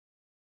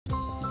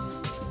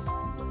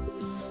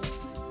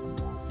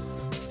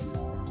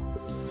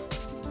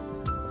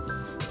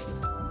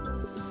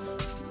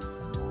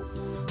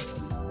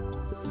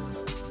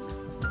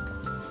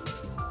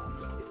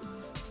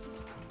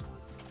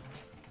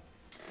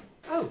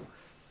Oh,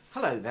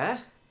 hello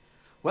there.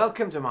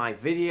 Welcome to my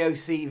video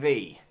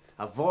CV,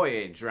 a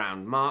voyage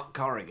round Mark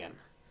Corrigan.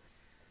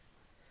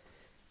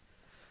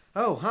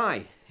 Oh,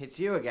 hi,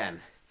 it's you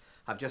again.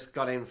 I've just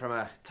got in from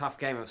a tough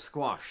game of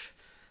squash.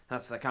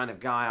 That's the kind of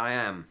guy I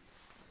am.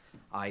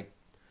 I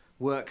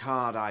work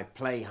hard, I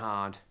play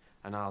hard,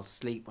 and I'll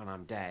sleep when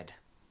I'm dead.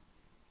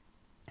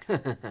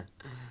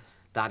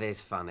 That is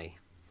funny.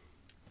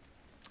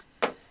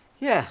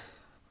 Yeah,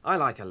 I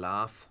like a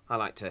laugh. I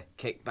like to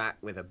kick back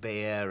with a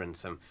beer and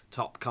some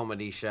top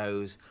comedy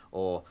shows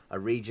or a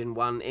Region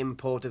 1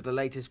 import of the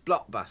latest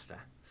blockbuster.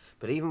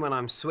 But even when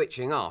I'm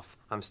switching off,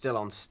 I'm still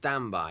on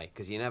standby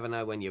because you never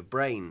know when your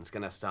brain's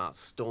going to start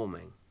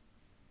storming.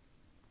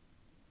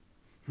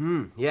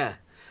 Yeah,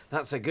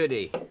 that's a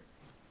goodie.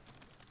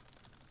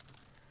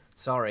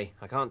 Sorry,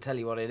 I can't tell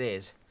you what it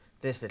is.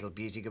 This little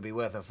beauty could be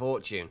worth a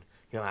fortune.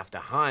 You'll have to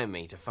hire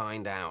me to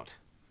find out.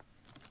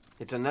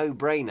 It's a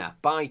no-brainer.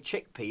 Buy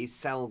chickpeas,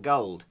 sell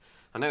gold.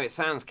 I know it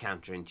sounds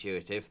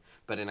counterintuitive,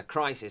 but in a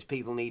crisis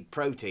people need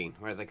protein,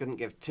 whereas I couldn't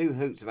give two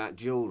hoots about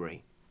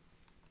jewellery.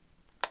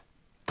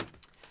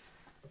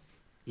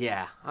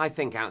 Yeah, I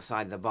think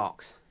outside the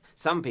box.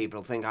 Some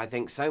people think I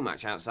think so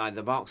much outside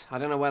the box, I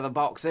don't know where the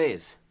box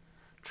is.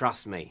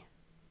 Trust me,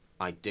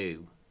 I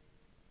do.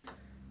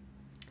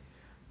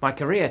 My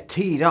career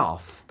teed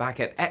off back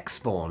at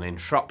Exbourne in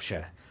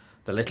Shropshire,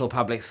 the little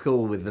public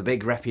school with the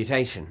big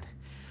reputation.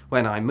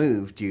 When I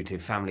moved, due to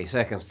family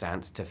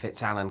circumstance, to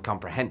Fitzallen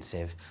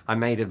Comprehensive, I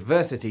made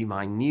adversity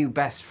my new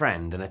best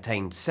friend and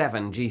attained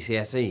 7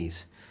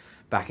 GCSEs.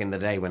 Back in the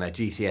day when a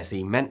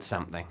GCSE meant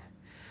something.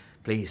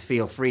 Please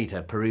feel free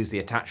to peruse the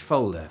attached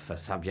folder for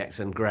subjects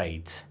and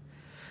grades.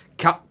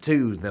 Cut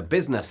to the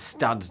Business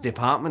Studs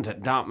department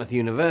at Dartmouth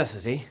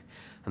University,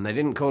 and they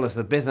didn't call us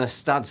the Business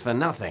Studs for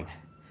nothing.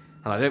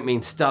 And I don't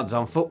mean studs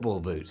on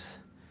football boots.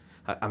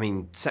 I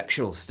mean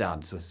sexual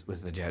studs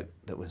was the joke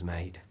that was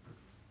made.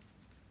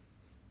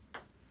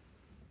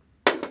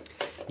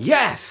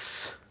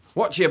 Yes!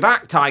 Watch your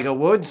back, Tiger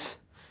Woods!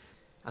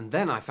 And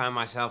then I found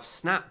myself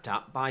snapped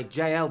up by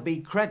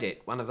JLB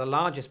Credit, one of the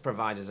largest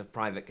providers of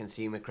private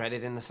consumer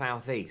credit in the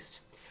South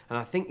East. And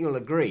I think you'll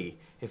agree,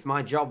 if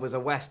my job was a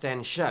West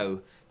End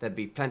show, there'd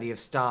be plenty of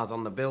stars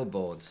on the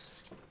billboards.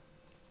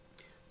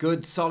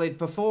 Good solid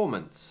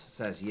performance,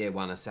 says Year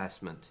 1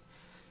 assessment.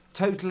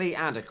 Totally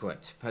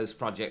adequate,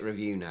 post-project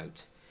review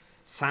note.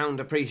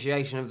 Sound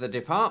appreciation of the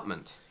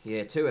department,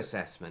 Year 2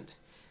 assessment.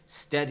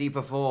 Steady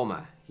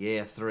performer,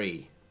 Year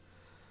 3.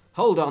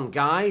 Hold on,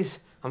 guys,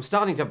 I'm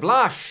starting to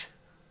blush.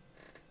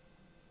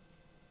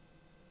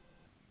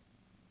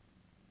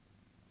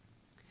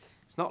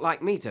 It's not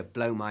like me to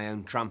blow my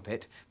own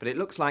trumpet, but it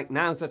looks like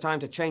now's the time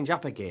to change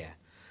up a gear.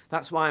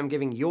 That's why I'm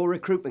giving your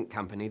recruitment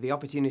company the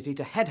opportunity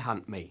to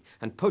headhunt me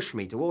and push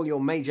me to all your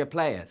major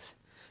players.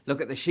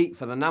 Look at the sheet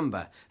for the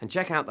number and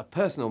check out the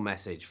personal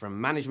message from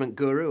management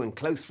guru and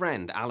close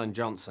friend Alan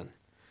Johnson.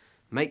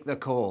 Make the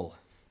call.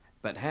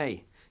 But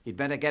hey, you'd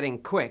better get in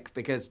quick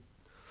because,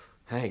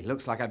 hey,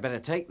 looks like I'd better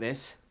take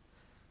this.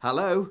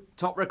 Hello,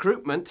 top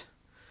recruitment?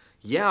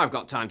 Yeah, I've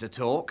got time to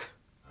talk.